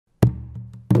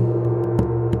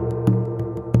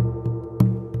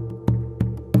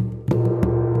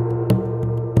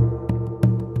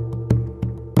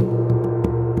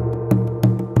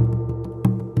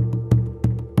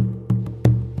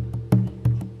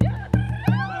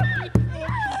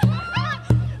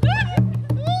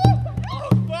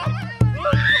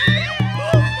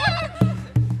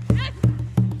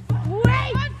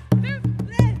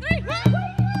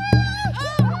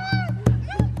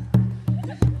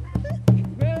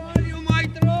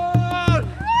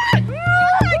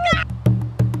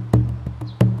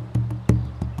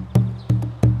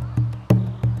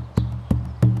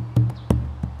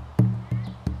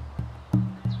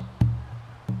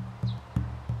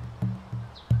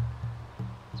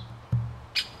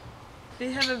They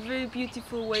have a very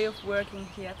beautiful way of working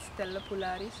here at Stella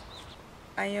Polaris.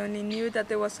 I only knew that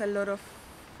there was a lot of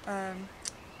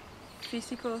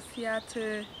physical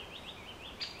theatre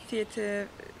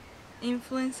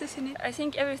influences in it. I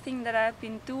think everything that I've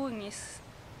been doing is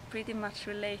pretty much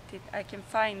related. I can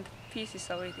find pieces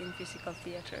of it in physical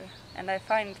theatre, and I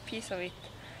find pieces of it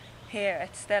here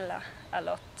at Stella a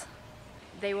lot.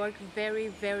 They work very,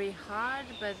 very hard,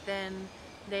 but then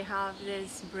they have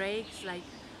these breaks like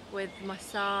with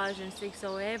massage and things,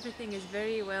 so everything is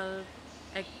very well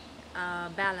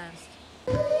balanced.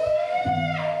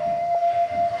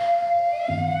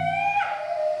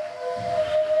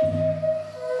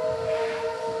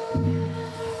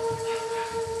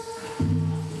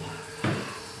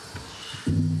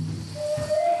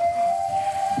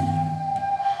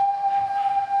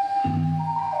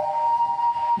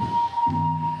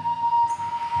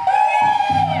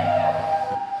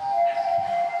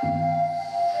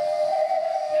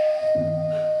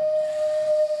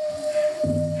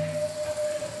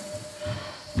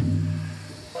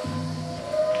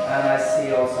 And I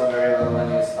see also very well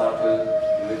when you start when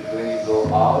you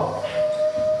go out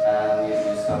and you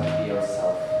start to be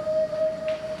yourself.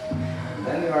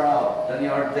 Then you are out, then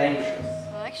you are dangerous.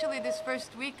 Well, actually this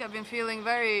first week I've been feeling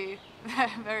very,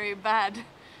 very bad.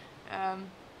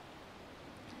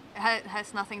 It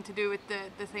has nothing to do with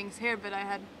the things here, but I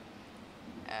had,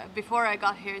 before I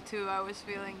got here too, I was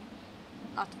feeling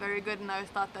not very good, and I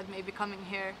thought that maybe coming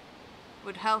here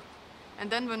would help. And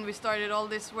then when we started all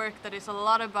this work that is a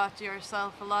lot about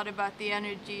yourself, a lot about the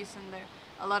energies, and there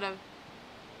are a lot of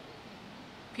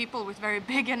people with very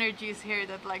big energies here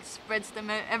that like spreads them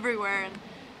everywhere,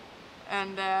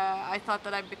 and I thought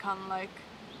that I'd become like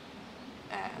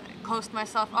closed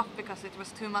myself up because it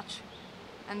was too much.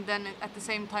 And then at the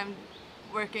same time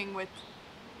working with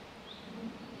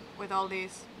all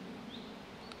these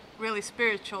really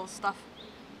spiritual stuff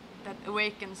that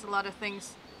awakens a lot of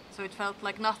things. So it felt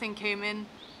like nothing came in,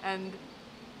 and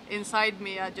inside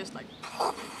me I just like...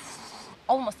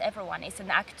 Almost everyone is an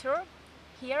actor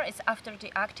here, is after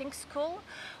the acting school,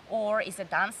 or is a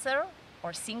dancer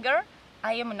or singer.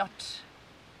 I am not.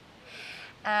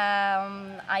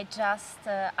 I just,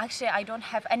 actually I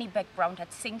don't have any background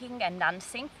at singing and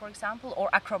dancing, for example, or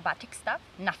acrobatic stuff,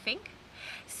 nothing.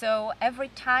 So every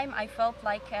time I felt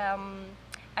like I'm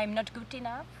not good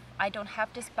enough. I don't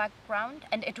have this background,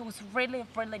 and it was really,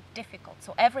 really difficult.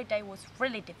 So every day was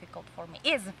really difficult for me.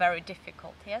 Is very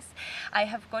difficult, yes. I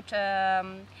have got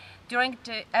during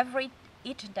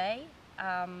each day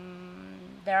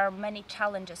there are many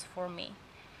challenges for me,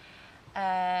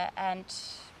 and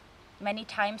many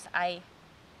times I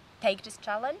take this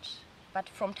challenge, but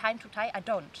from time to time I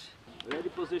don't. Ready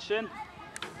position.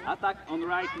 Attack on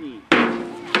right knee.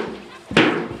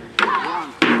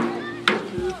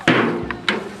 1, 2.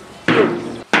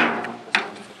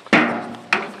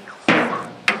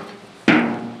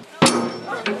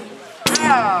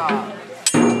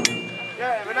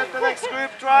 Yeah, we let the next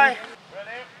group try.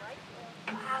 Ready?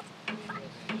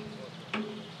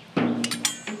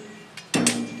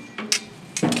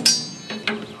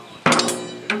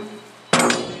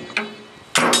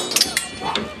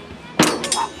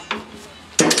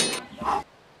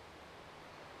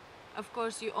 Of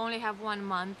course, you only have 1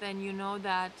 month, and you know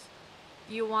that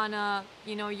you wanna,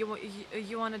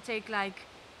 you wanna take like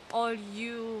all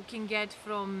you can get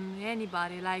from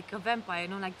anybody, like a vampire,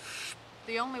 like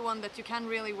the only one that you can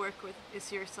really work with is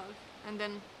yourself, and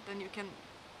then you can,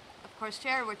 of course,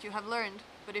 share what you have learned.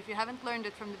 But if you haven't learned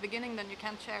it from the beginning, then you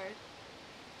can't share it.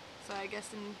 So I guess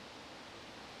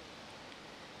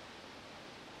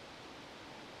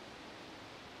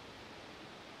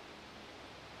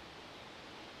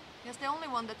yes, the only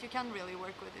one that you can really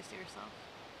work with is yourself.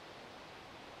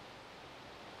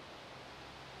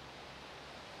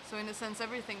 So in a sense,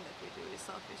 everything that we do is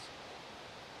selfish.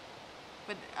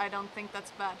 But I don't think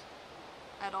that's bad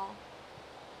at all.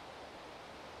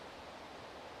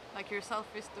 Like yourself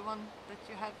is the one that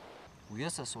you have.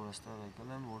 Uiasasores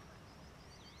տարեկան որ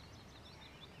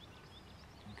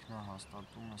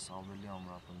ինքնահաստատումը ավելի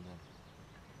ամրապնդել։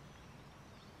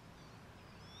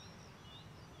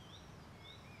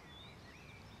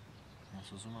 Ես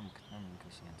ուզում եմ գտնեմ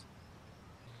ինքս ինձ։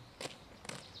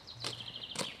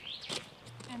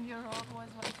 And your role was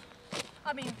what?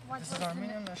 I mean, what This was is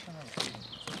Armenian nationality.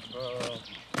 The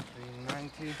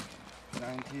 90.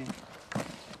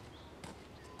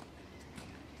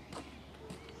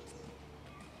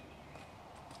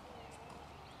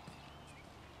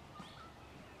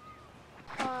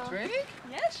 Training?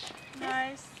 Yes.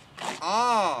 Nice.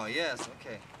 Oh, yes,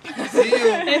 okay. See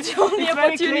you. It's only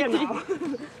opportunity. I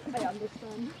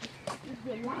understand. Oh,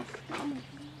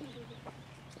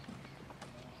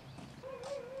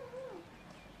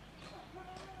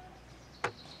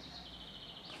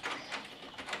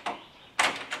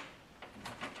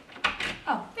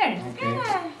 very good.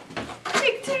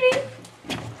 Victory!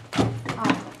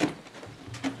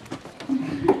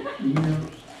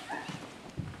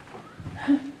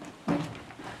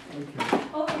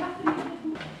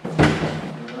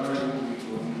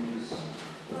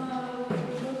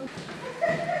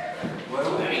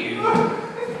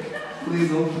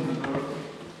 Please open the door.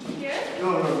 Here? No,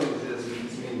 it's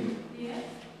me. Yes.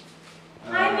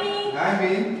 Hi, Me. Hi,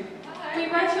 me. We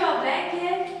brought you a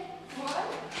blanket. What?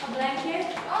 A blanket.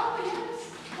 Oh, yes.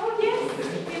 Oh, yes.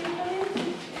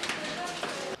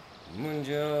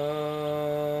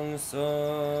 문정 성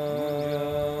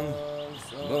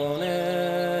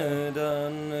보내단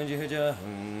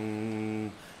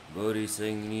제자흥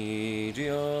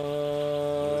보리생이려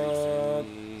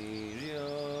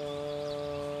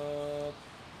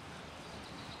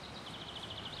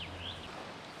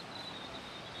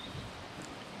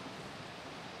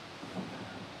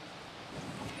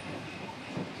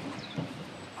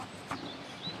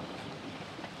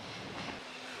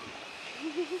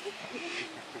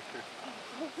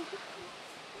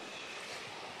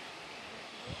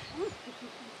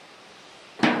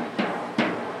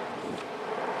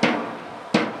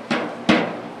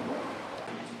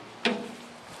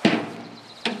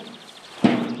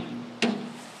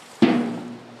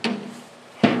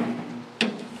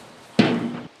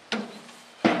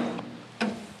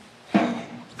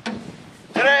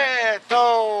Three,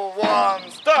 two,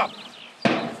 one, stop.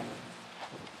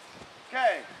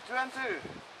 Okay, 2 and 2.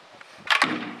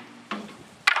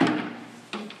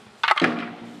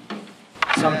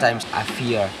 Sometimes I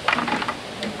fear,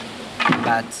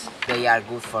 but they are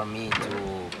good for me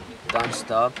to don't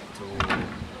stop, to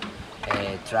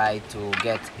try to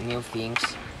get new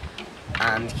things.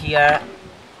 And here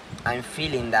I'm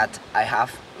feeling that I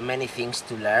have many things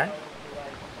to learn.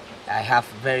 I have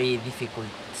very difficult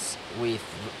with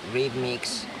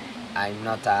rhythmics. I'm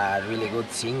not a really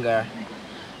good singer,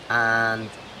 and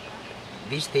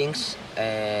these things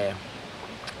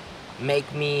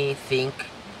make me think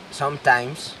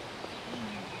sometimes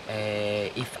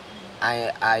if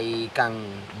I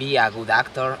can be a good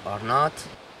actor or not.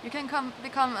 You can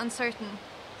become uncertain.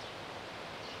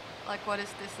 Like, what is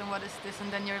this and what is this?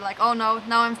 And then you're like, oh no,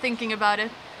 now I'm thinking about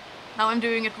it. Now I'm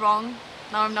doing it wrong.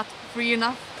 Now I'm not free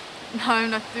enough. Now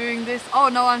I'm not doing this. Oh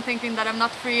no, I'm thinking that I'm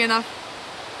not free enough.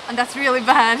 And that's really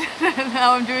bad.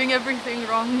 Now I'm doing everything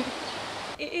wrong.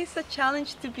 It is a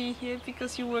challenge to be here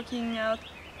because you're working out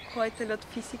quite a lot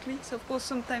physically. So of course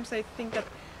sometimes I think that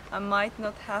I might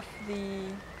not have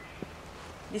the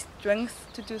strength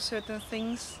to do certain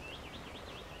things.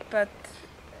 But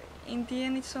in the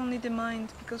end it's only the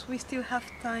mind, because we still have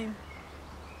time.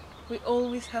 We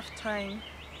always have time.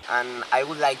 And I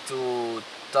would like to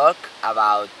talk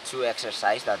about two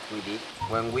exercises that we did.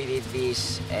 When we did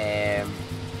this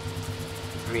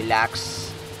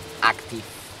relaxed, active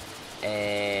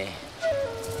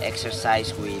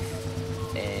exercise with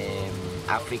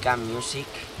African music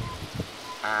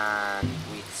and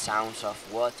with sounds of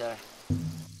water.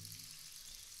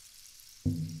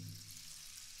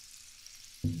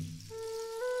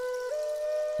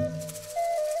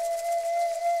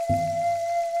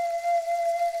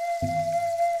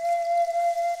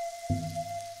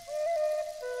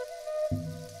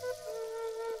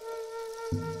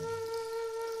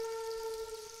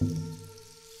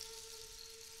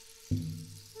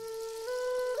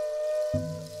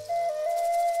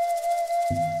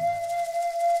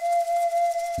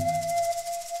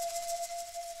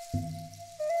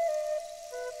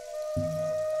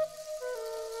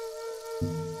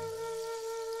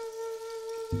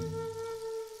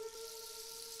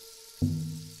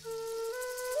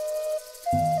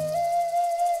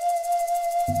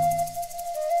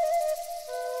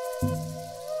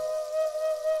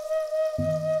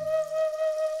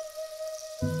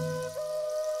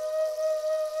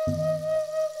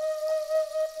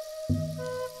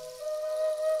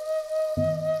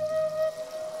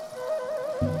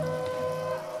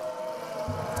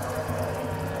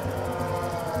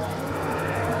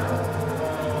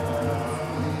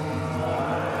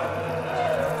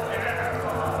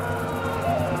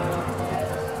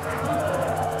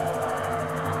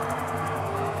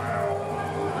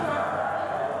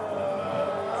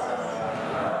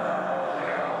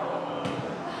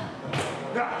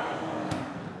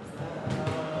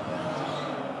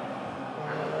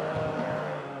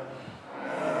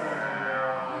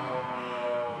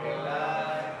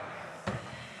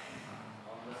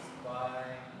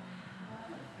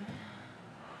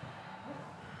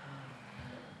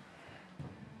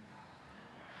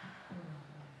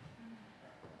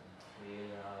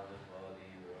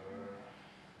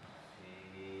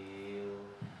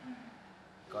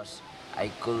 because I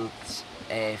could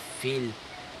feel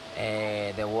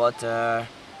the water.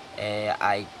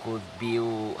 I could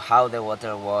view how the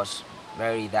water was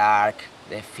very dark,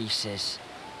 the fishes,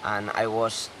 and I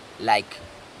was like,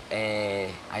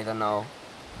 I don't know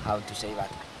how to say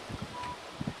that,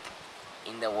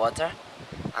 in the water,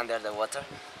 under the water.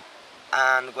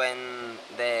 And when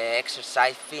the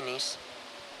exercise finished,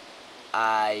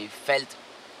 I felt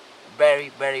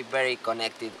very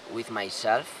connected with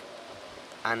myself,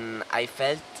 and I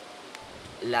felt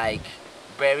like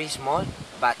very small,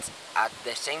 but at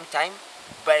the same time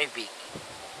very big,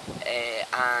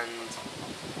 and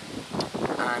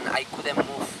I couldn't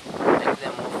move.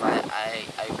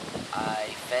 I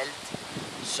felt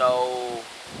so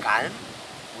calm,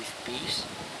 with peace,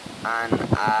 and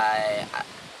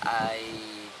I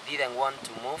didn't want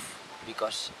to move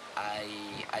because I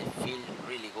feel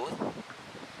really good.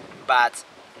 But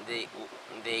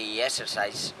the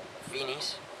exercise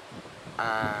finished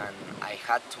and I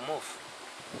had to move.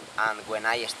 And when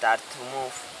I start to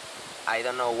move, I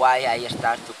don't know why I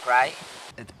start to cry.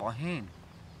 Այդ պահին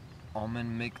ամեն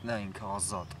մեկն է ինքը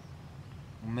ազատ։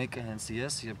 Ու մեկը հենց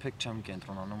ես երբեք չեմ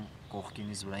կենտրոնանում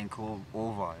կողքինից վրա, ինքը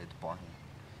ով է այդ պահին։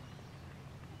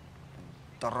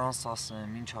 Տրանս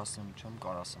ասեմ, ինչ ասեմ, չեմ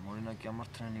կարող ասեմ։ Օրինակ համար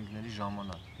տրենինգների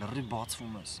ժամանակ լրիվ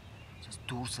բացվում ես, ասես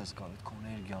դուրս ես գալ այդ քո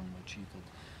էներգիան մեջից, այդ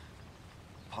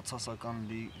բացասական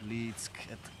լիցք,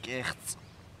 այդ կեղծ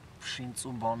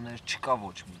շինծու բաներ չկա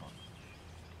ոչ մի բան։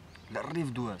 Լրիվ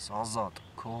դու ես ազատ,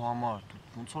 քո համար, դու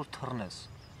ոնց որ թռնես,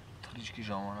 թռիչքի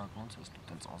ժամանակ ոնց ես դու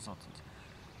տենց ազատ ես,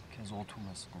 քեզ օդում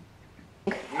ես զգում։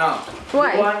 No.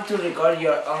 Why? You want to record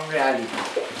your own reality.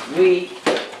 We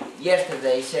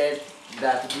yesterday said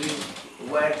that we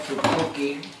were to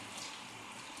cooking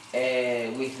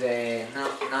with the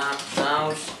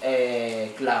mouse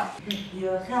clown.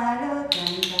 Yo jalo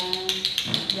cantan,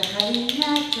 la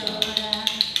jarina llora,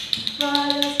 por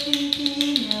los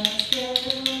pintinos que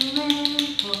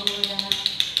duermen fuera.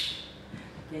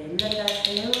 Pelotas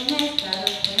de un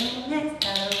estado que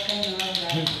no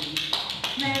habla.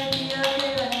 Me olvido de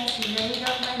Brasil,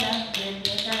 bailando,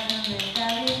 pelotas no me está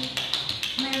bien.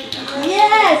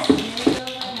 Yes!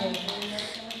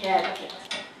 Yeah.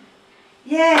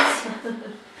 Yes!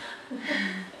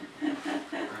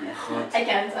 I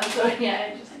can't, I'm sorry,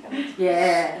 I just can't.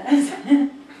 Yes.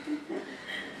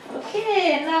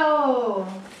 Okay, now.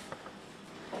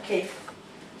 Okay.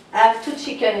 I have 2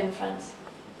 chickens in France,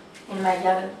 in my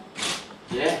garden.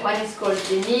 Yeah. One is called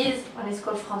Denise, one is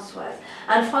called Françoise.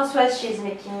 And Françoise, she's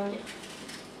making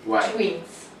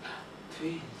twins.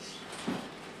 Twins.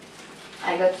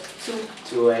 I got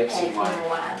 2 eggs in eggs one. in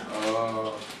one.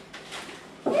 Oh.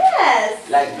 Yes!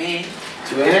 Like me,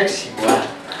 2 eggs in one.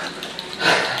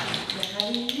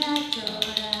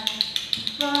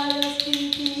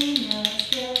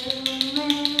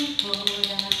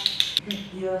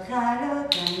 Yo jalo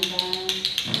cantan,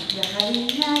 la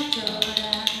jarina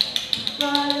llora,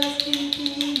 por los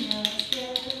pintinos que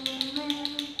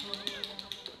duermen fuera.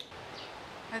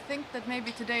 I think that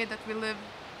maybe today that we live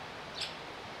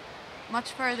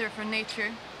much further from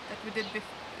nature that we did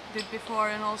before,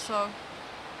 and also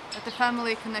that the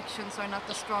family connections are not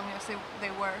as strong as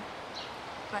they were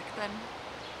back then,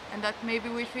 and that maybe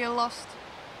we feel lost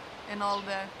in all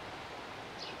the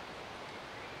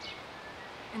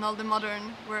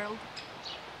modern world,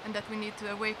 and that we need to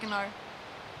awaken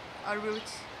our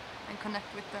roots and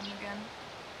connect with them again.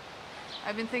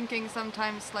 I've been thinking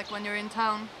sometimes, like when you're in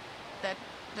town, that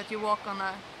you walk in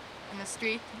a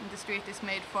street, and the street is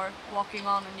made for walking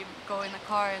on, and you go in a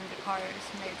car, and the car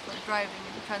is made for driving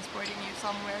and transporting you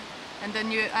somewhere, and then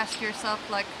you ask yourself,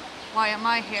 like, why am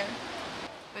I here?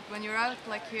 But when you're out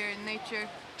like here in nature,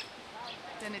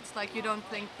 then it's like you don't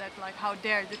think that, like, how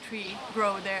dare the tree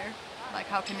grow there, like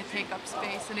how can it take up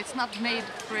space, and it's not made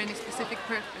for any specific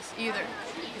purpose either.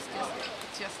 It's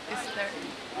there.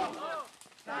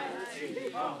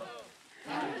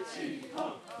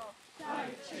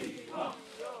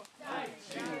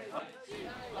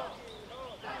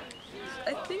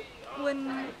 I think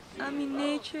when I'm in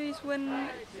nature is when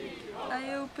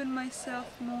I open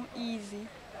myself more easy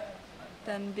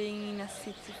than being in a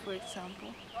city, for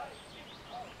example.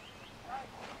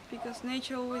 Because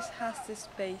nature always has the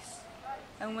space,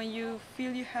 and when you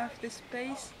feel you have the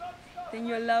space, then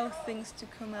you allow things to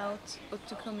come out or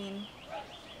to come in,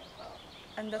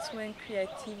 and that's when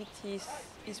creativity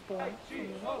is born for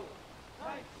me,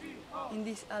 in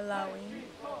this allowing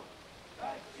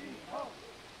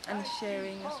and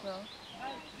sharing as well.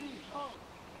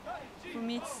 For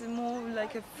me it's more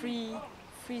like a free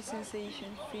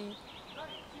sensation,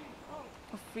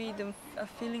 freedom, a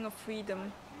feeling of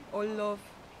freedom or love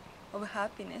of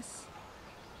happiness,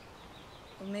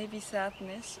 or maybe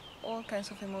sadness, all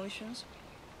kinds of emotions.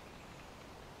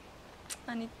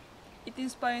 And it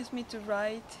inspires me to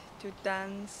write, to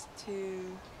dance, to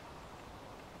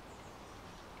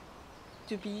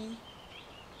be,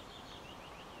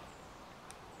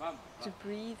 to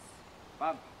breathe,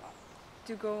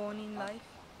 to go on in life.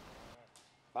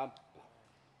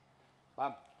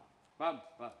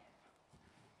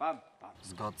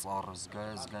 Զգա ծառը,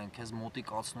 զգա են, քեզ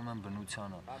մոտիկացնում են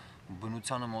բնությանը,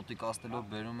 բնությանը մոտիկացնելով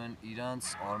բերում են իրանց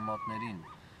արմատներին,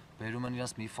 բերում են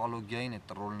իրանց միֆոլոգիային, այդ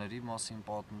տրոլների մասին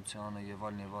պատմությանը եւ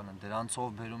այլն, դրանցով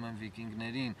բերում են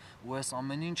վիկինգներին, ու այս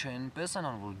ամեն ինչը այնպես են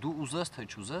անում, որ դու ուզես թե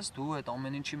չուզես, դու այդ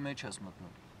ամեն ինչի մեջ ես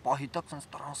մտնում, պահի տակ sense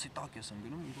տրանսի տակ ես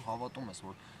ընկնում, ու հավատում ես,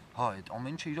 որ հա, այդ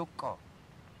ամեն ինչը իրոք կա,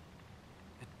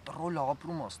 այդ տրոլը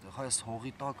ապրում է այստեղ, հա, այս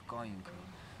հողի տակ կա ինքը.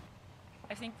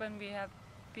 I think when we have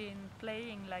been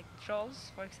playing like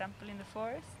trolls, for example, in the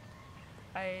forest,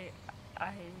 I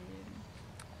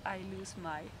lose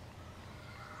my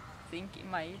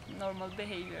normal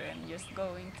behavior and just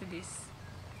go into this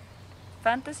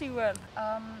fantasy world.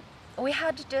 We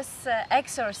had this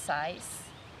exercise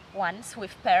once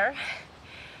with Per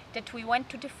that we went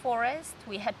to the forest,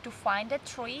 we had to find a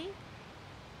tree,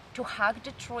 to hug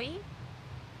the tree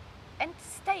and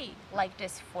stay like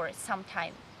this for some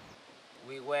time.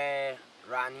 We were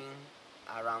running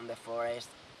around the forest,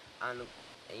 and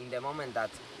in the moment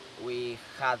that we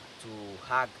had to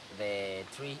hug the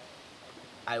tree,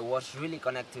 I was really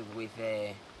connected with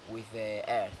the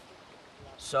earth.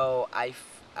 So I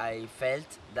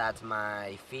felt that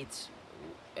my feet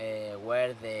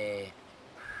were the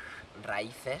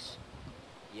raíces,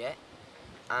 yeah,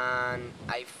 and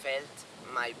I felt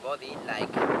my body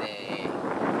like the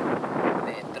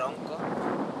tronco,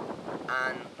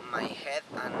 and my head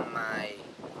and my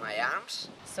arms.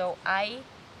 So I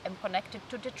am connected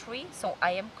to the tree, so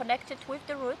I am connected with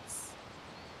the roots.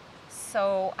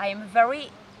 So I am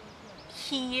very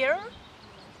here,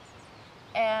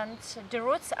 and the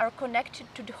roots are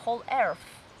connected to the whole earth.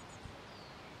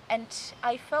 And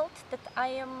I felt that I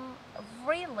am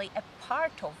really a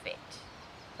part of it,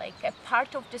 like a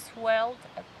part of this world,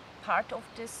 a part of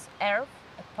this earth,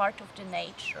 a part of the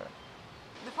nature.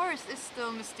 The forest is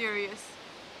still mysterious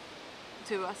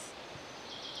to us.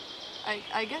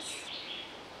 I guess.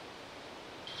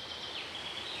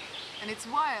 And it's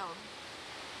wild.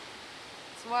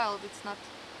 It's wild, it's not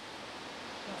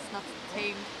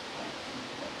tamed.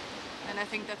 And I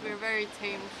think that we're very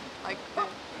tamed, like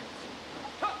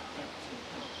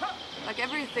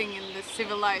everything in the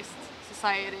civilized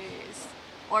society is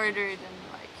ordered and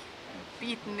like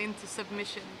beaten into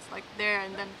submission. It's like there,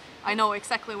 and then I know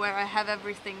exactly where I have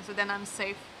everything, so then I'm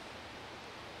safe.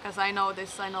 Because I know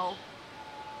this, I know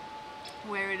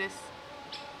where it is.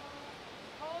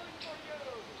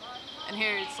 And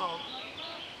here it's all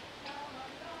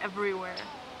everywhere.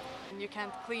 And you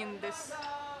can't clean this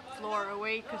floor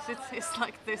away because it's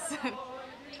like this.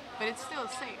 But it's still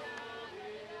safe.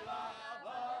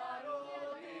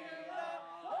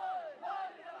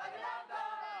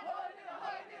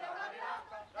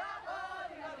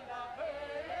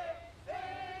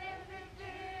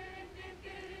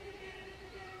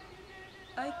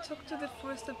 I talk to the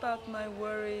forest about my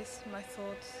worries, my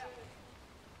thoughts.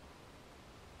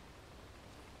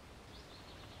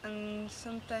 And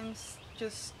sometimes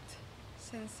just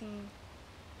sensing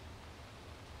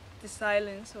the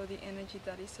silence or the energy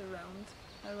that is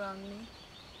around me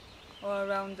or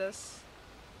around us.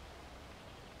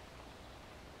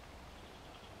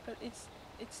 But it's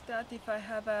that if I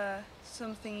have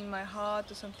something in my heart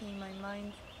or something in my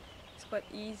mind, it's quite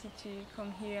easy to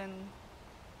come here and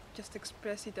just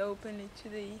express it openly to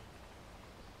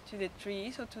the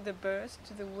trees or to the birds,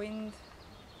 to the wind.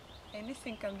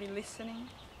 Anything can be listening.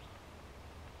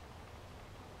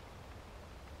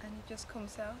 And it just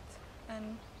comes out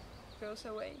and goes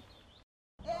away.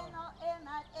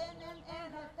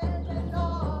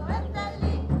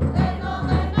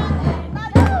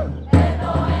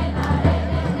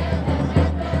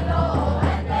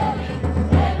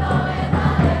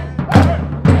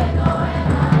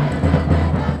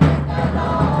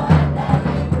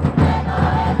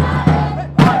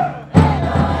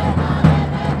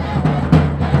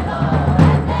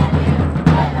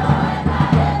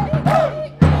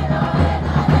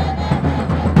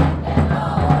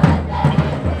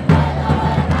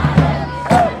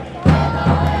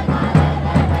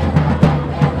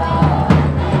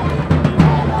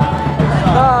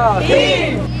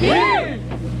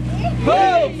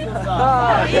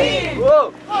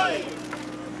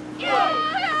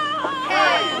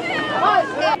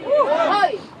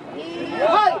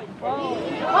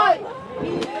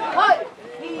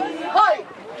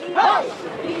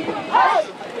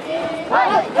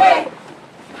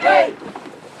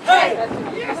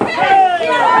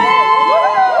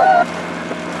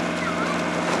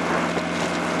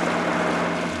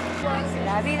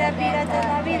 La vida pirata es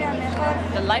la vida mejor.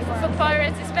 The life of a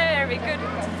pirate is very good.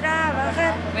 Sin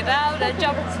trabajar, Without a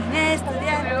job, sin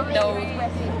estudiar. no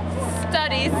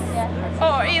studies,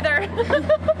 or either.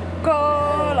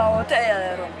 Con la botella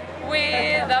de ron.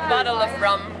 With a bottle of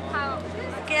rum.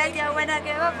 Que haya buena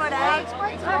que va por ahí.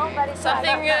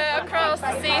 Something across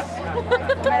the sea.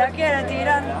 Me la quiero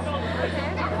tirar.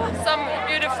 Some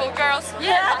beautiful girls.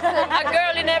 Yeah, a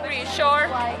girl in every shore.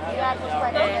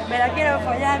 Me la quiero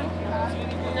follar.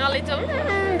 A little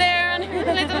there and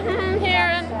a little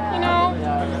here and you know.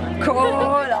 Con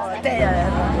la botella de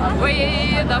ron.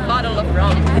 With a bottle of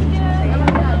rum.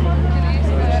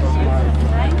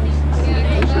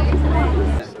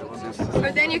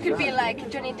 But then you could be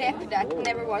like Johnny Depp that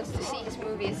never wants to see his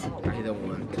movies. I don't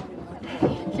want.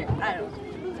 I don't.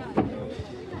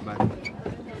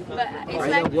 But it's I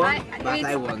like don't want, but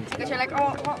I want. Because you're like,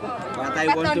 oh. But I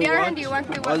but want on to the other watch hand, you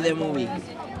want to all watch. the movies.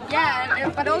 Yeah,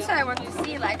 but also I want to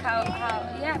see like how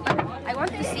yeah, but I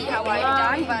want to see how I've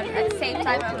done, but at the same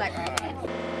time I'm like.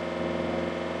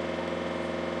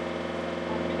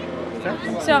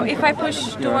 So if I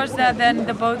push towards that, then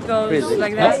the boat goes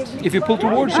like that? If you pull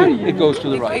towards it, it goes to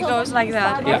the right. It goes like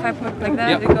that. Yeah. If I put like that,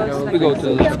 Yeah. it goes like We go that. to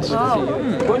the left. Oh,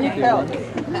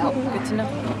 good to know.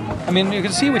 I mean, you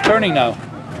can see we're turning now.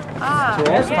 Ah,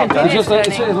 It's just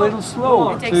it's a little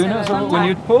slow. It So, takes you know, so some when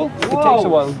you time. pull, it takes a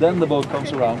while. Then the boat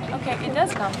comes around. Okay, it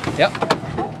does come. Yeah.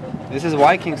 This is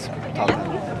Vikings.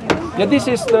 Yeah, this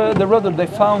is the rudder they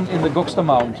found in the Gokstad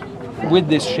Mound with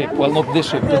this ship. Well, not this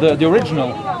ship, but the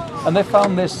original. And they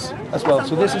found this as well.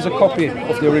 So this is a copy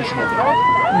of the original.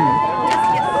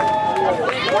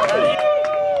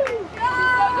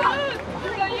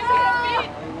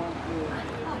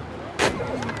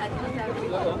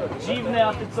 Dziwne,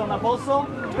 a ty co, na boso?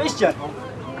 Oczywiście.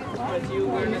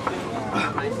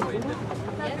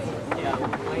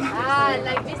 Ah,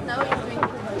 like this now you're doing.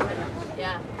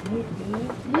 Yeah.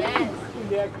 Yes.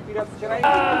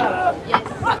 Yes.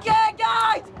 Okay,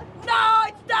 guys! Now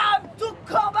it's time to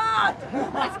come out!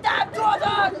 It's time to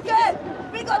attack! Okay?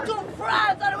 We go to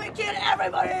France and we kill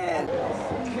everybody!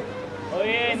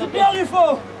 Ojej, no It's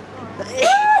beautiful!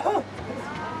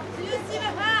 Do you see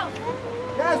the house?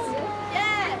 Yes!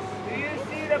 Yes. do you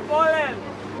see the pollen?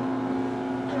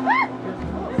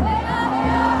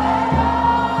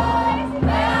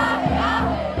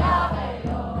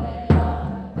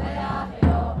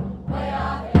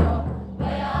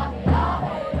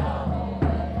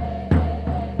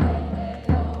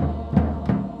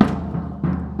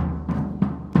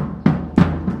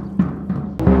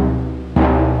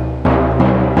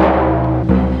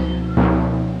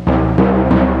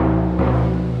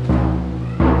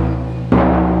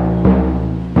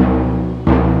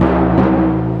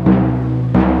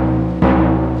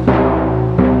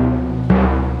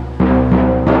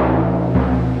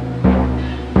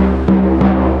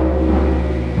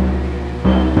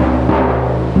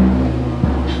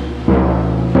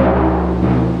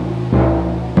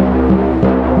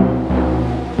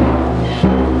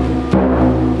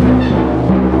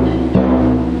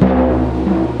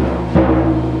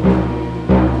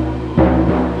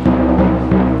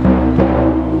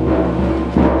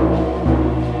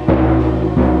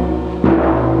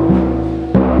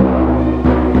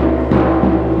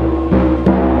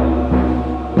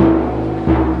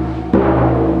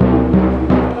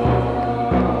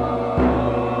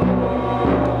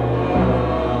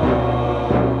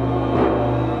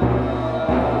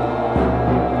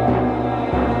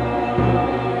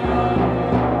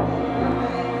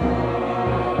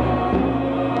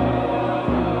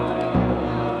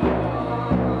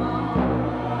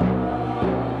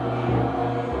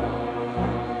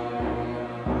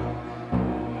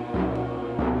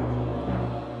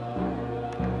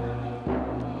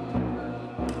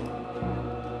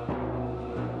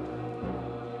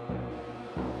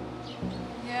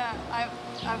 Yeah,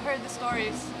 I've heard the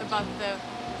stories about the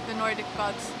Nordic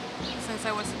gods since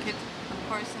I was a kid, of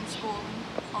course, in school,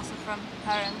 and also from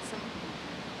parents, and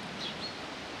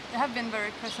they have been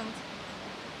very present.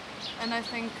 And I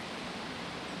think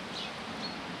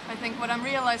what I'm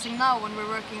realizing now when we're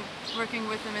working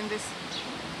with them in this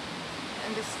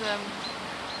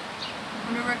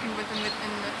when we're working with them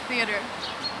in the theater,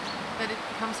 that it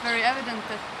becomes very evident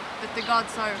that the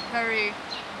gods are very,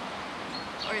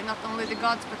 or not only the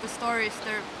gods but the stories,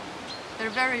 they're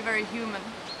very, very human,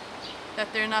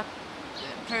 that they're not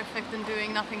perfect and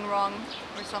doing nothing wrong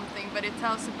or something, but it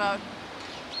tells about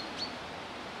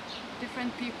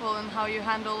different people and how you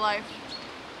handle life,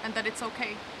 and that it's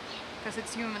okay because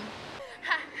it's human.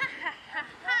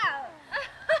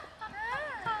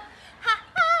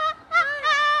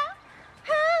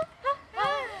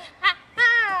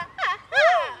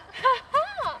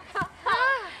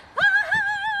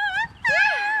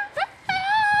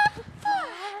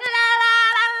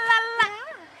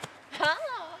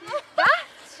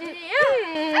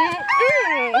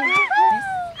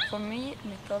 me,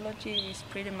 mythology is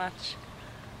pretty much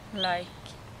like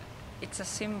it's a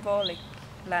symbolic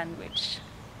language.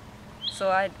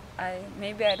 So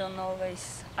maybe I don't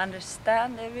always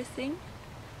understand everything,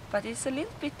 but it's a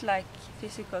little bit like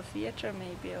physical theater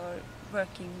maybe, or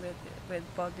working with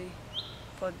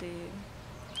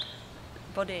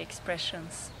body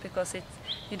expressions, because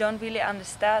you don't really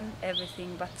understand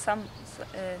everything, but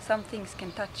some things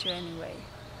can touch you anyway.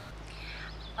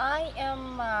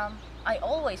 I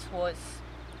always was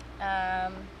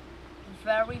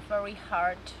very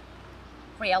hard,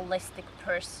 realistic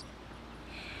person.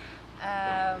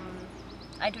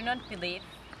 I do not believe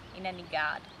in any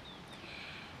God.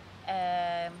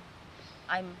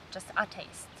 I'm just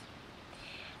atheist.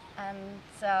 And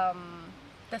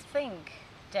the thing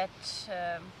that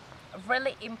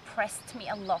really impressed me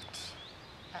a lot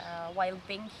while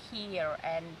being here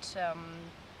and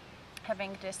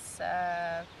having this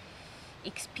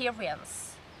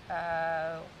experience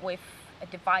with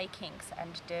the Vikings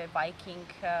and the Viking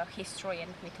history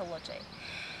and mythology.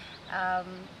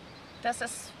 This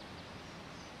is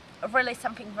really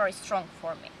something very strong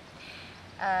for me.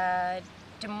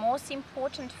 The most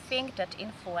important thing that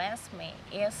influenced me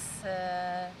is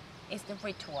the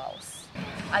rituals.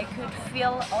 I could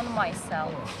feel on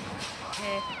myself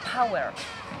the power,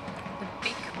 the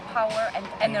big power and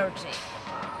energy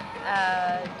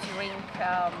during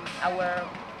our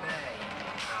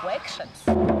workshops.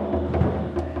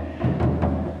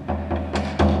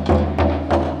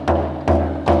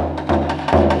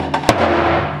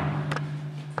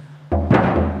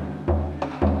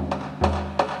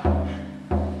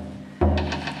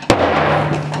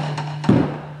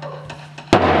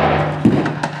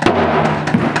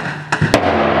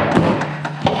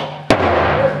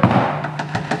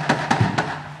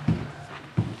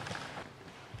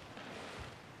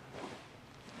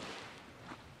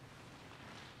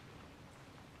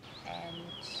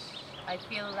 I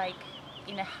feel like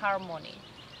in a harmony,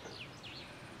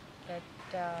 that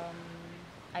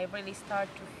I really start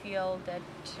to feel that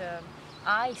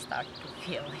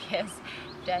yes,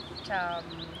 that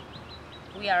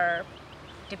we are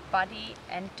the body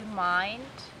and the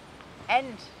mind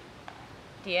and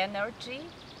the energy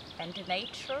and the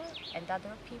nature and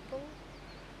other people.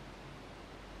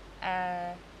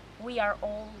 We are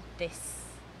all this.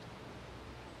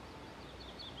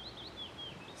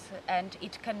 And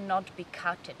it cannot be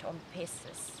cut on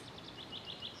pieces.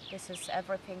 This is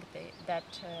everything that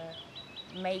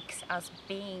makes us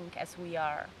being as we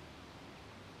are.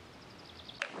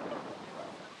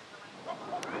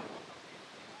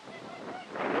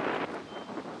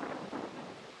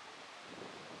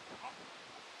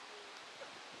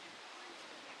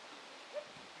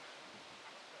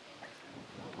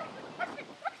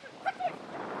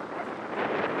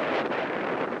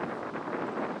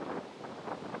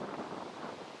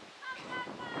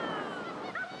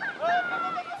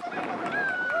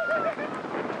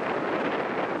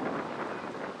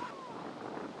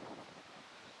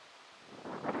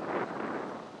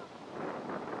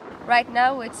 Right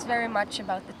now it's very much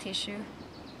about the tissue.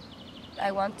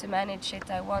 I want to manage it,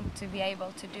 I want to be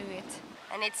able to do it.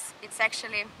 And it's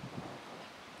actually,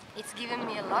 it's given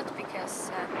me a lot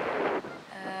because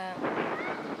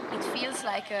it feels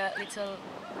like a little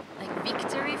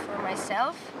victory for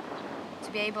myself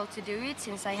to be able to do it,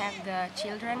 since I have the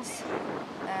children's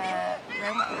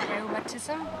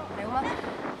reuma,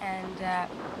 and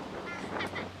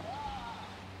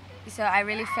so I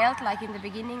really felt like in the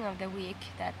beginning of the week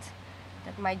that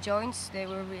my joints, they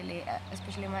were really,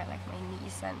 especially my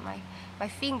knees and my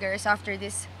fingers after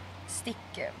this stick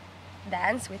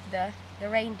dance with the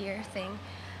reindeer thing,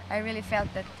 I really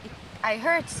felt that I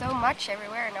hurt so much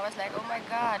everywhere, and I was like, oh my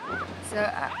god. So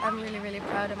I'm really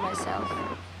proud of myself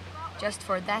just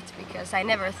for that, because I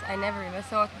never even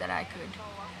thought that I could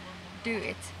do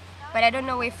it. But I don't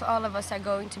know if all of us are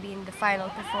going to be in the final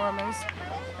performance,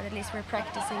 but at least we're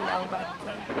practicing now. But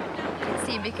you can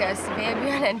see, because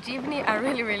Vebjörn and Jivni are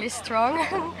really strong,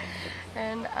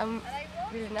 and I'm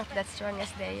really not that strong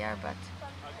as they are, but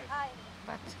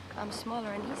I'm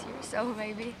smaller and easier, so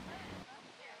maybe.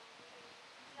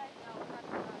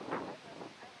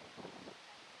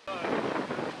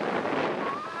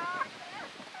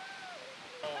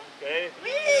 Okay.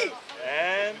 Please.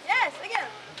 And yes, again.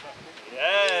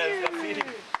 Yes, that's it.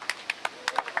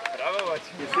 Bravo, what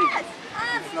you see. Yes.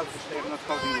 It's not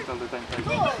holding it all the time. Thank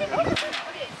you.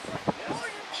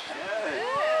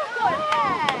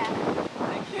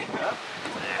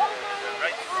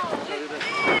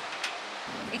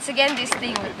 It's again this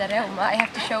thing with the reuma. I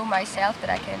have to show myself that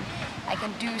I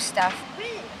can do stuff,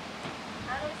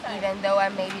 even though I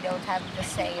maybe don't have the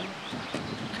same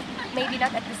maybe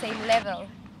not at the same level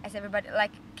as everybody.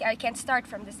 Like I can't start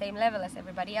from the same level as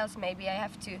everybody else. Maybe I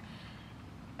have to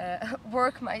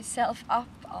work myself up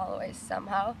always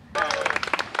somehow.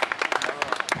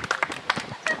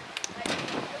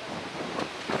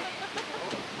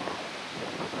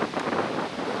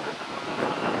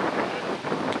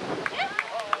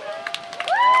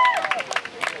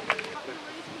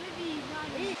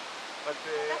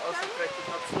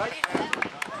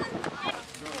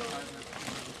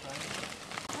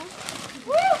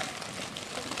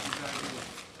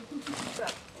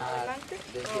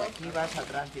 Desde aquí vas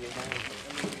atrás directamente.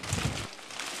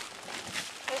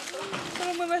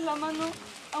 Solo mueves la mano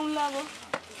a un lado.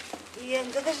 ¿Y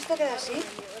entonces esto queda así?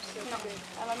 No,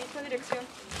 a la misma dirección.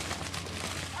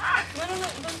 Bueno, no,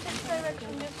 don't change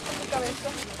direction, just con tu cabeza.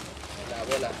 La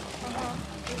abuela. Ajá.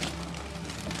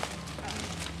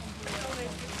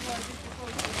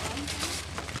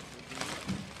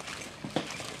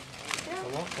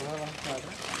 ¿Cómo vamos para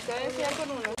atrás? Te voy a enseñar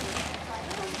con uno.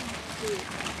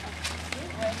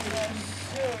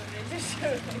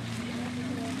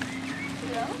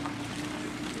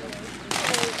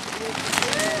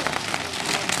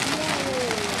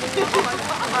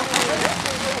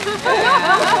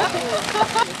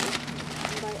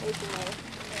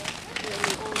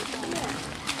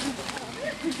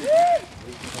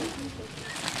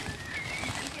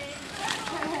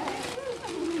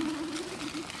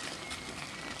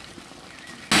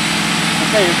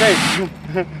 Okay.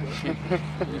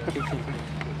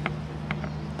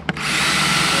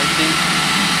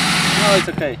 No, it's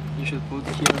okay. You should put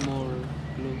here more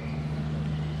glue.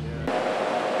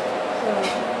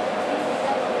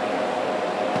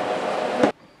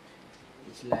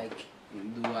 It's like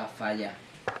do a falla.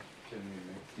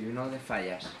 Do you know the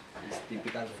fallas? It's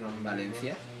typical from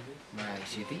Valencia, my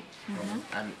city,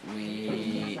 and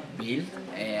we build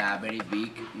a very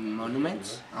big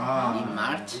monument in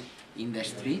March in the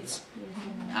streets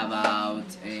about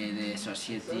the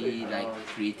society, like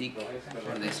critic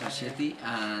for the society,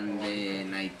 and the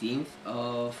 19th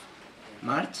of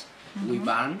March we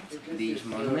burned these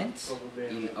monuments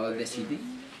in all the city.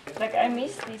 Like I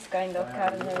miss these kind of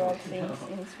carnival things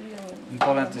in Sweden. In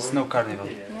Poland there's no carnival.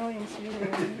 No, in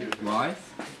Sweden. Why?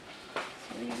 It's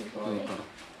really boring.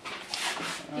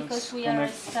 Because we are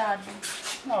sad.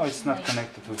 No, it's not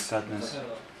connected with sadness.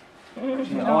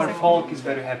 Our folk is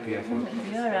very happy, I think.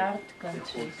 We are art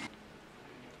country.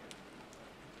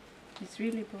 It's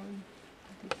really boring.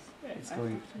 It's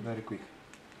going very quick,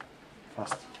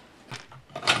 fast.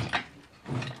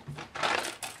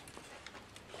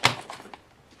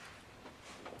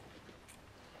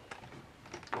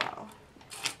 Wow.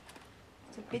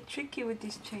 It's a bit tricky with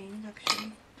these chains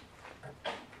actually.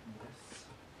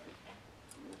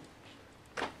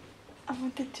 I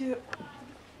wanted to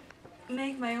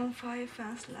make my own fire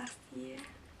fans last year.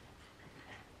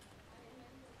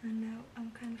 And now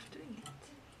I'm kind of doing it.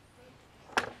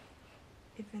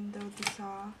 Even though these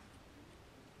are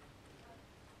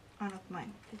not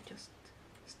mine, they're just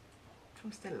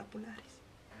from Stella Polaris.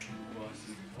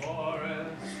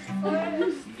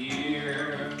 Forest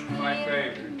near my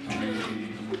favorite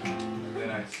tree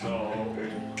that I saw.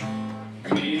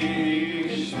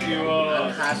 She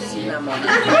was cinnamon.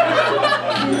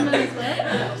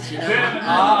 Then I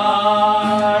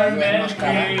met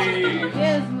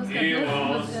him. He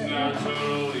was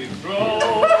naturally grown,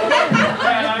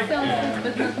 and I can't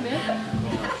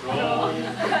control.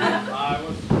 I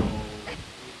was told.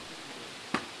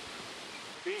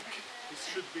 Think it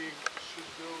should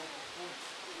go.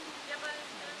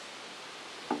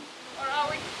 Or are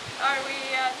we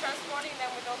transporting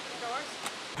them with open doors?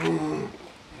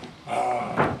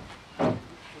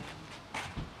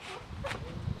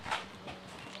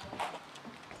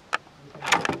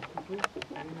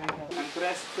 And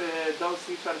rest those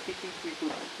which are fitting we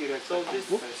put here. So this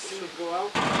should go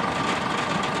out.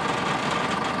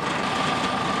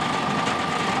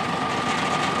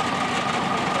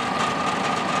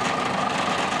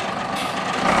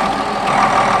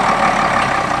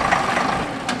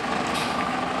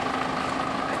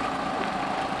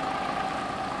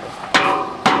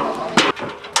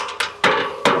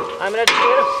 I'm ready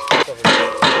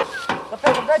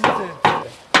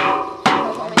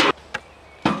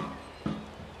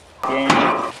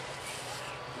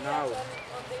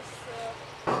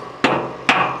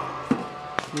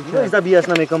No i zabijasz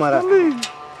na mnie komara.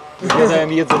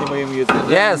 Zjadałem jedzenie mojemu jedzeniu.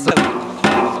 Yes!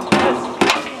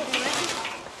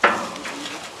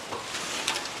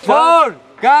 Four!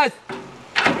 Guys!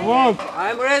 One!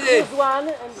 I'm ready!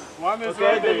 One is okay,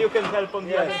 ready. then you can help on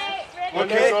the other.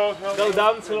 Okay, Go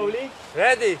down slowly.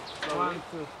 Ready? 1,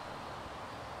 2.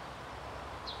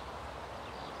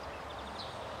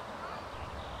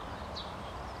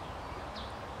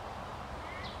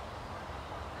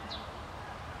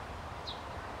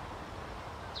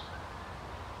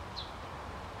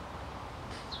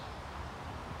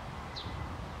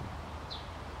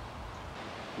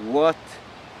 what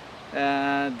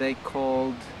they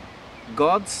called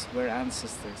gods were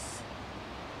ancestors,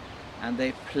 and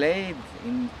they played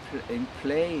in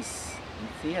plays, in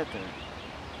theater.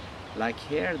 Like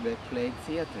here they played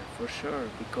theater for sure,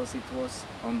 because it was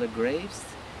on the graves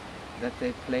that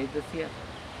they played the theater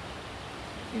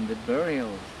in the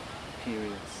burial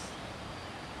periods,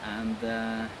 and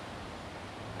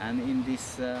in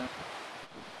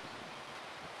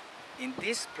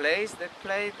this place they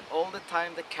played all the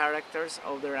time the characters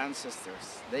of their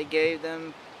ancestors. They gave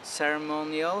them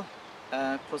ceremonial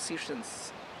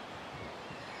positions,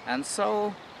 and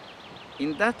so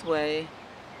in that way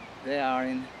they are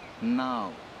in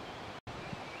now.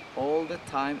 All the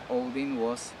time Odin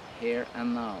was here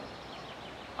and now.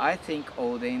 I think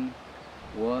Odin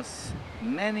was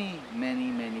many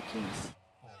kings.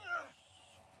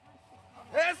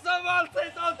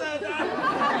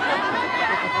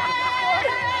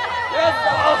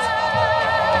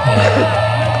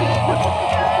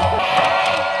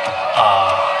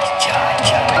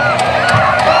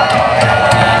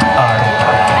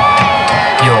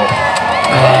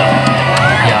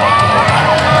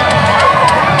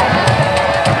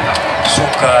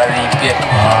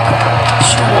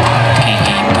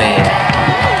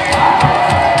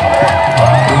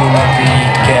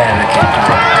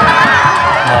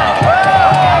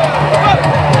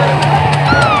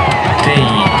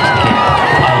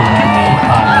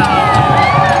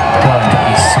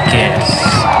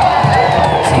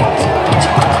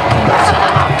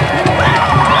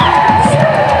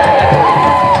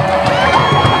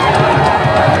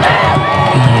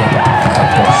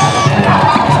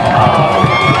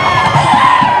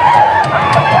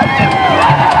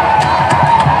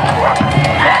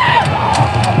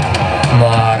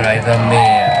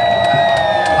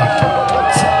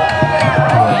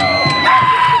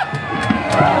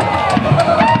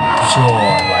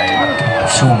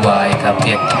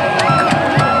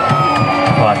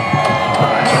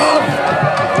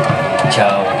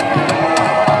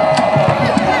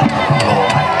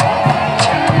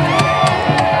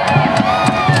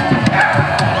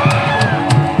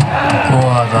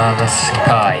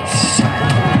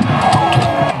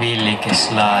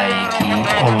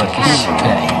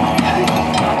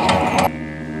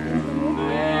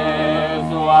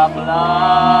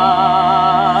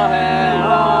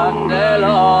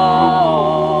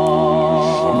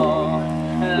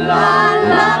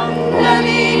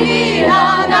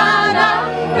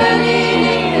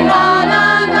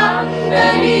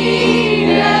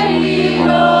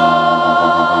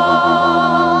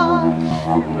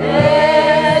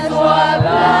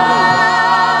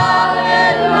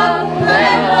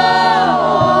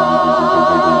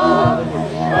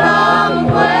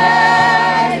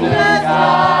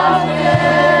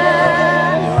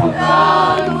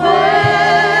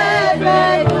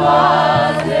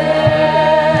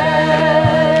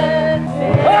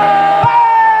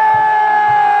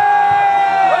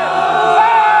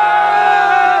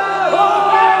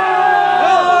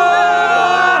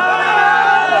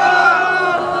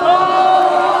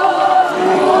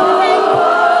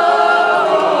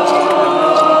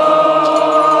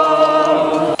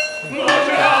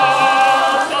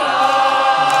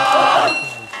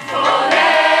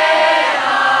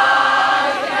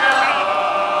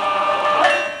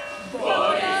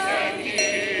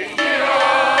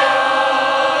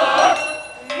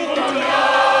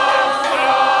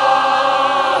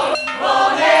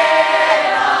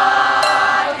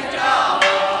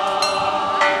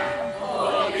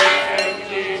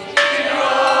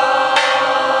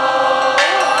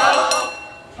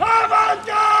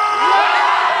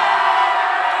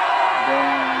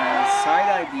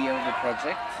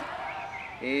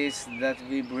 Is that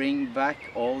we bring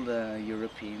back all the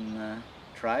European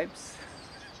tribes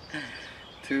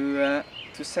to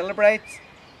celebrate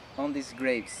on these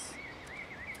graves,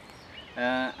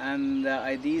 and the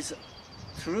ideas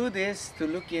through this to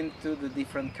look into the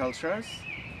different cultures,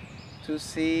 to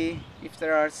see if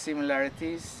there are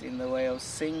similarities in the way of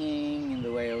singing, in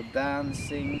the way of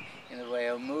dancing, in the way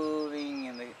of moving,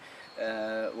 in the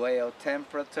way of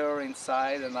temperature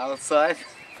inside and outside.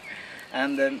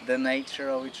 And the nature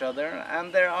of each other,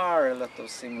 and there are a lot of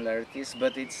similarities,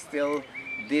 but it's still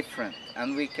different.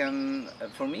 And we can,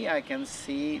 for me, I can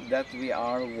see that we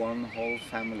are one whole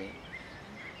family,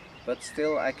 but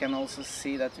still I can also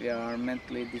see that we are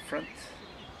mentally different,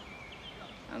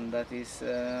 and that is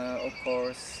of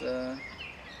course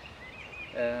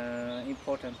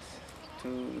important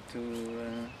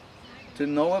to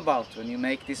know about when you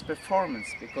make this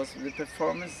performance, because the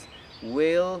performance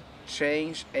will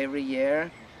change every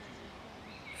year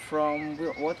from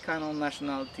what kind of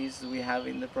nationalities we have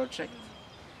in the project.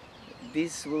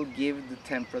 This will give the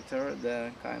temperature,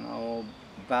 the kind of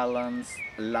balanced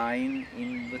line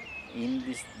in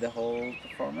the whole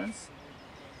performance.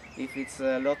 If it's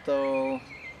a lot of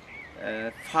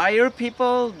fire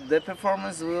people, the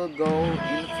performance will go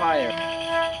in fire.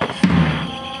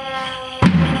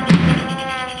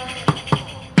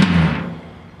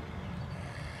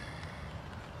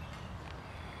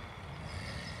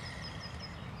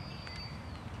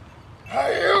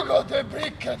 Hejugade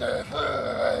brickade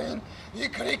förein I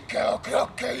kricke och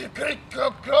krocke, I kricke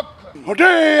och krocke. Och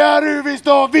det är du vi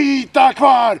står vita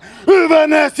kvar,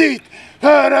 huvudet sitt,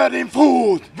 höra din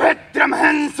fot. Bättre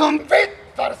hen som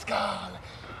vittar skall,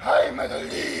 hej med det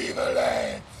livet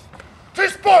leds.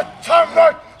 Till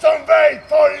spottsamvart som vet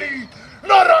för lit,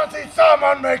 norran sitt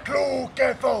samman med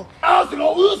kloke folk. Alltså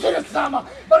gå huset samman,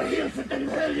 var hilset den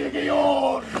helge i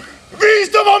år.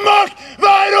 Visdom och makt,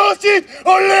 vär och sitt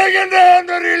och läggande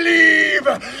händer I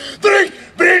livet. Tryck,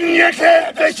 bringe,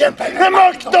 kläder, kämpa med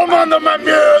makt och man och med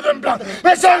mjöden bland.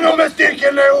 Med sang och med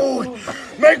styrkande ord,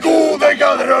 med goda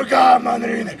galler och gammal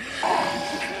rynner.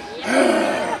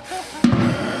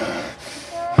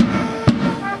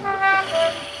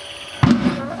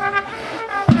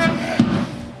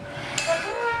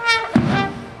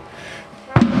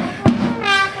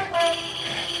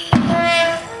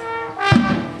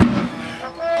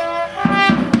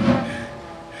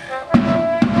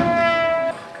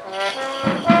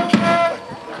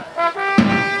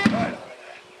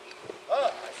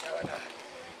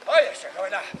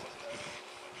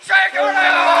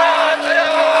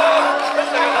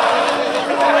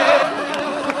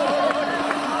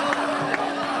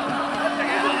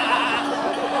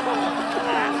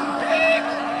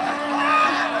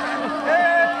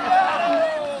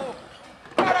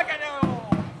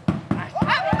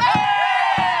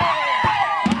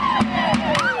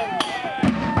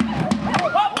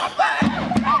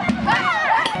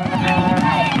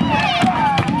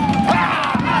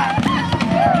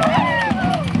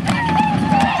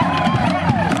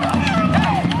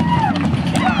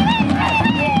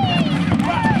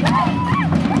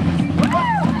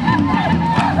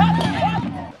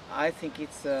 I think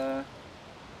it's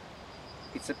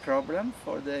a problem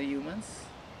for the humans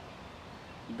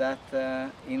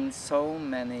that in so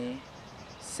many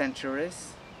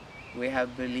centuries we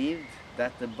have believed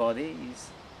that the body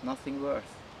is nothing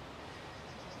worth.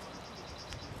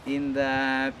 In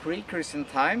the pre-Christian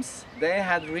times they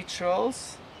had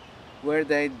rituals where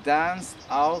they danced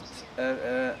out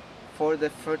for the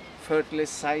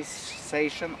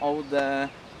fertilization of the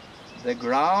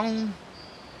ground,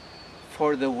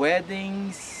 for the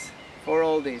weddings, for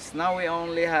all this. Now we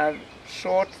only have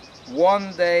short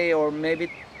one day or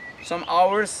maybe some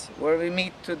hours where we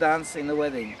meet to dance in the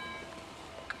wedding.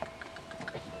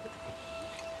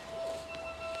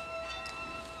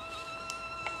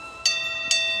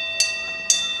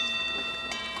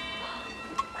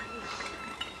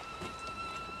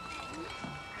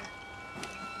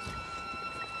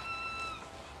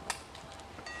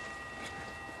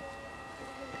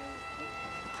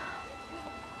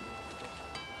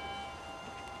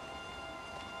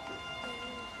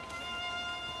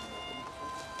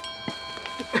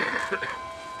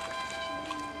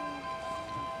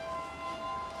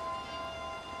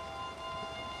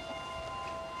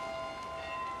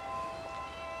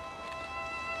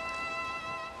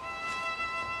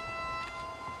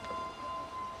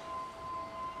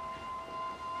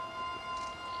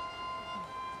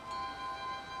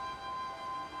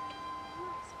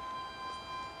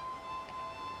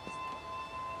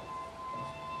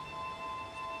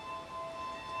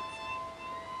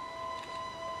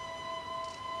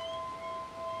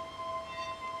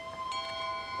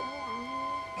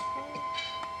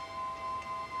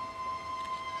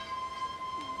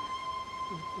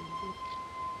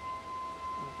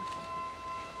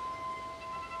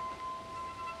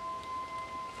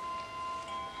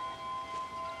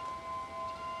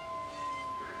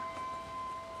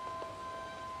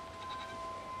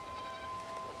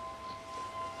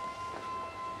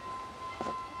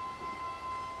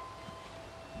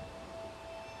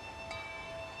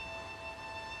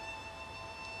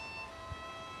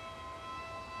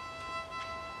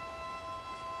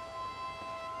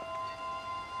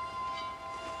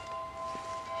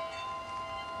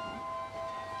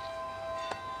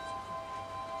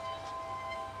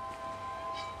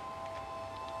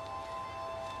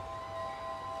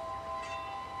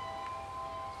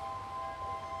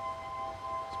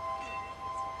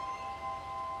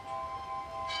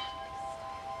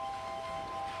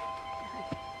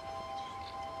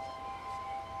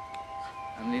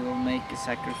 make a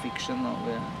sacrification of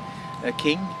a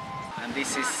king. And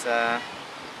this is a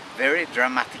very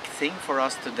dramatic thing for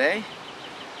us today,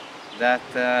 that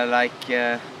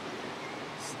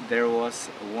there was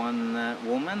one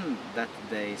woman that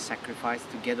they sacrificed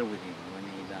together with him when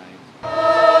he died.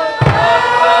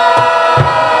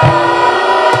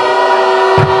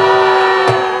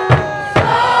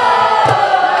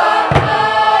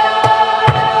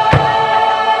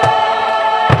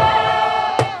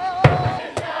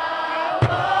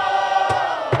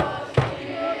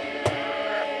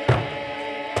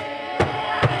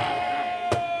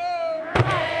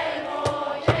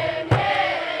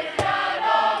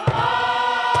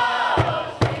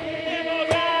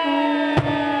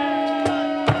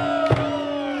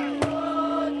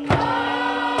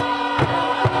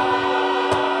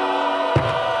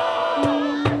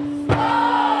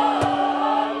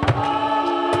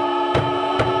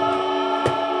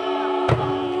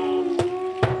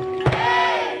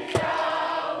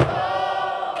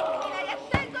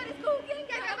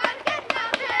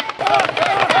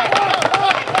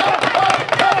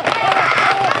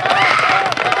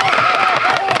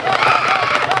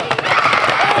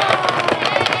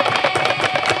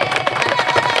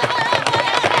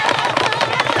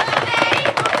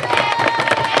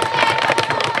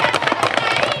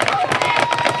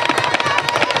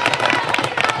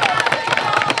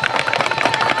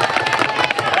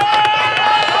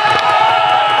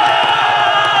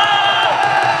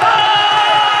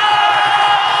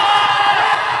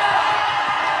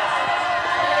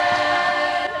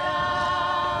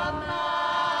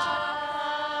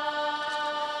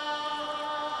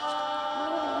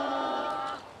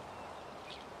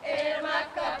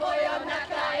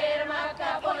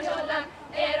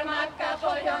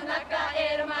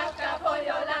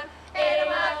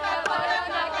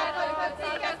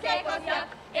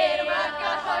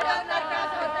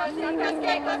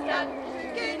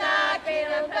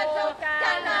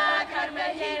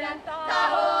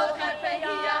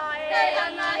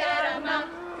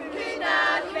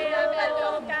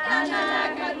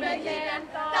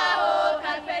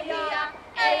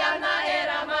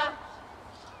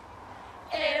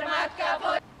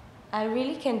 I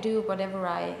really can do whatever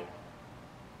I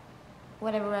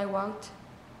want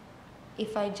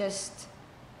if I just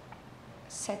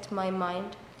set my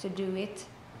mind to do it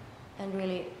and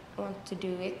really want to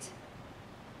do it.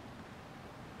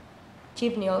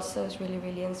 Jivny also is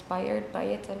really inspired by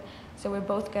it, and so we're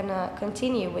both gonna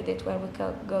continue with it when we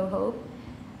go home,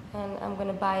 and I'm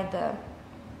gonna buy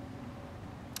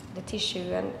the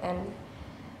tissue and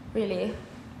really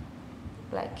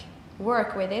like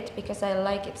work with it because I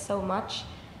like it so much.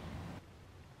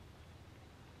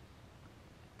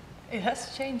 It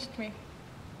has changed me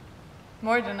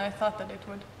more than I thought that it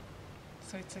would.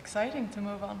 So it's exciting to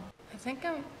move on. I think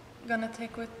I'm gonna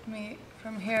take with me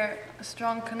from here a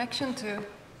strong connection to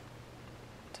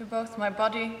both my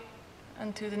body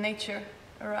and to the nature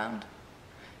around.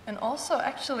 And also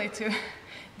actually to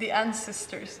the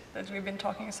ancestors that we've been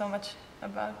talking so much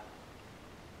about,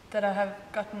 that I have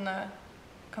gotten a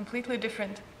completely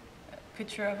different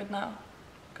picture of it now.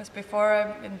 Because before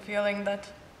I've been feeling that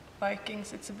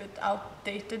Vikings, it's a bit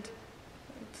outdated.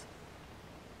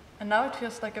 And now it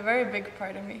feels like a very big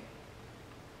part of me.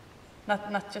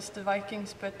 Not just the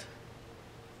Vikings, but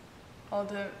all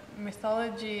the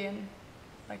mythology and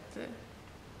like the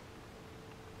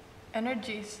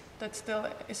energies that still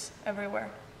is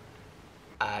everywhere.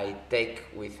 I take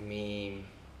with me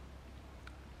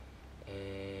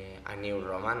a new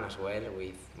roman as well,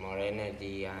 with more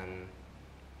energy and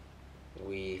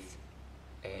with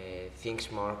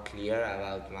things more clear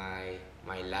about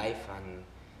my life and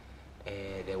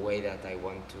the way that I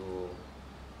want to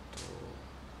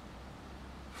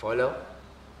follow.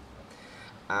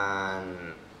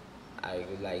 And I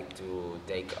would like to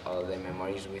take all the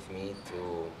memories with me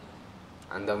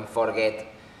and don't forget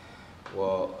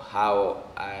how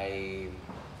I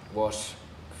was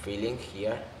feeling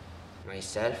here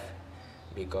myself,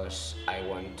 because I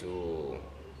want to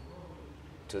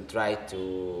try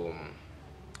to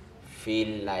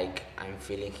feel like I'm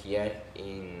feeling here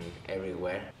in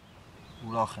everywhere.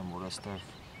 Ուրախ եմ, որ այստեղ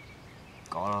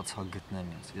կարացա գտնեմ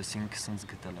ինձ, ես ինքս ինձ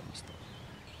գտել եմ այստեղ.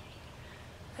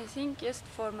 I think just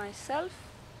for myself,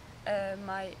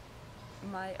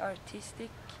 my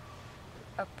artistic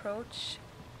approach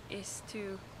is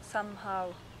to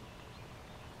somehow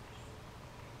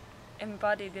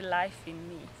embody the life in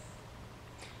me.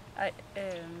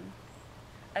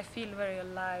 I feel very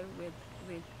alive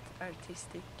with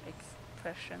artistic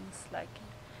expressions. Like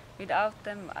without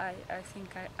them, I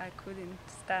think I couldn't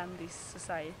stand this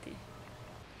society.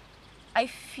 I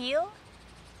feel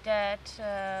that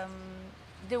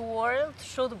the world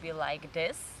should be like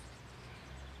this,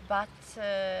 but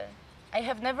I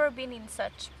have never been in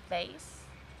such place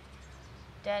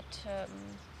that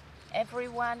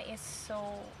everyone is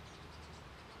so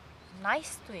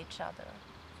nice to each other,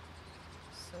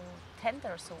 so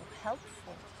tender, so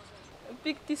helpful. A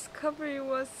big discovery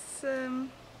was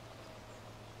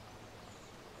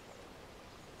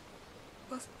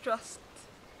trust.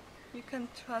 You can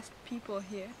trust people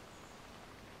here.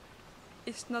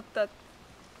 It's not that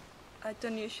I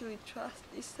don't usually trust,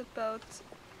 it's about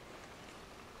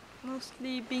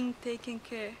mostly being taken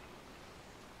care.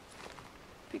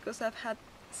 Because I've had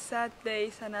sad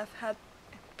days and I've had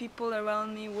people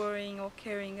around me worrying or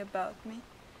caring about me.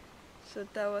 So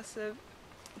that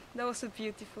was a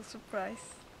beautiful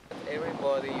surprise.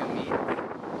 Everybody you meet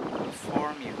will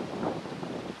form you,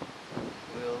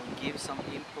 will give some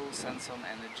impulse and some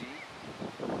energy.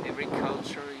 Every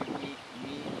culture you meet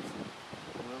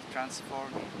will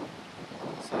transform you.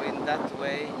 So in that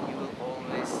way you will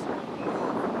always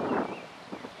move.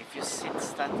 If you sit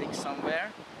static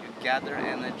somewhere, you gather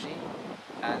energy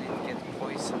and it gets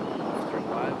poisoned after a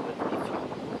while. But if you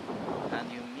move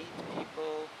and you meet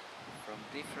people from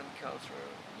different culture,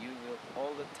 you will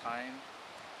all the time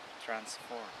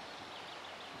transform.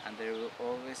 And there will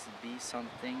always be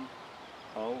something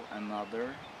or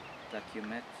another that you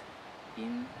met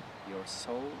in your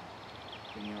soul,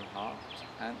 in your heart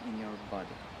and in your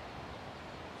body.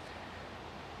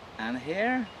 And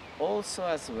here also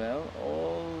as well,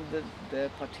 all the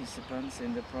participants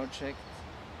in the project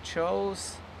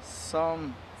chose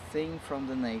something from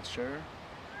the nature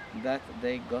that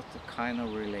they got a kind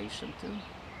of relation to,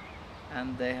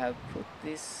 and they have put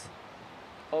these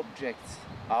objects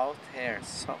out here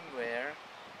somewhere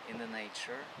in the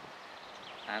nature.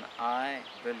 And I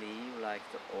believe, like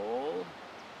the old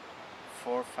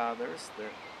forefathers,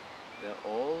 the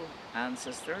old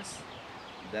ancestors,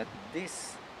 that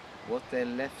this, what they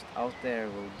left out there,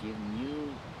 will give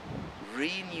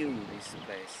renew this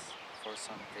place for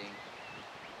something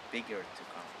bigger to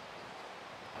come.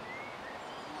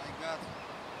 Oh my God.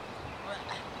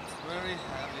 It's very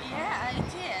heavy. Yeah,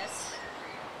 it is.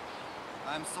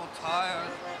 I'm so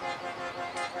tired.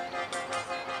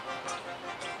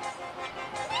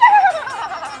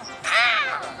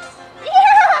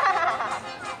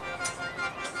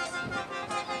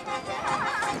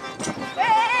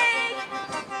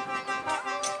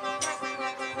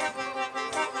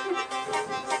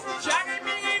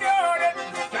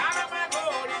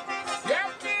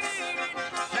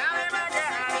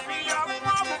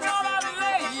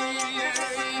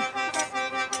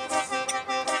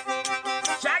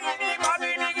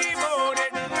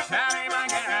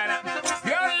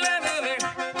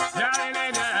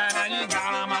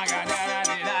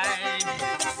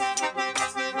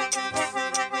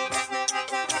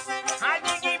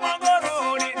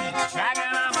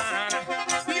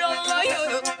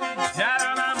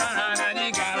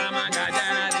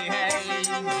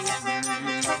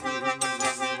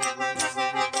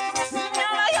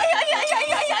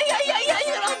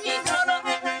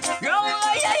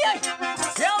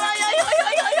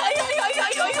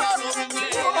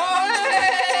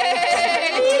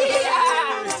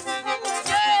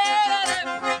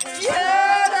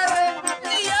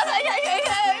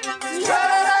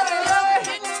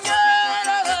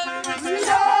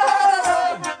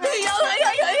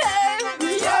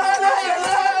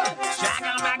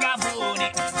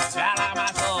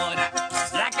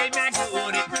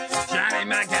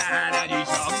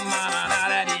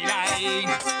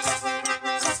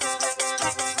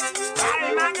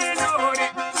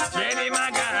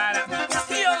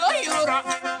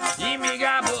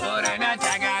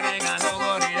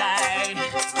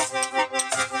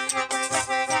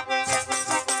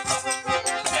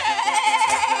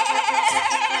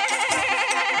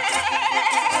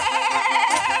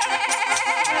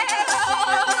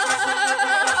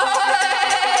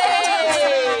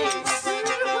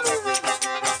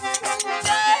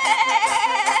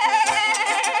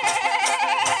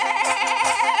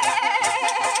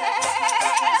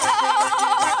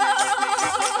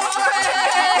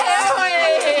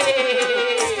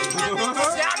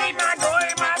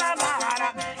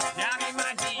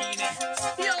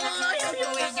 Io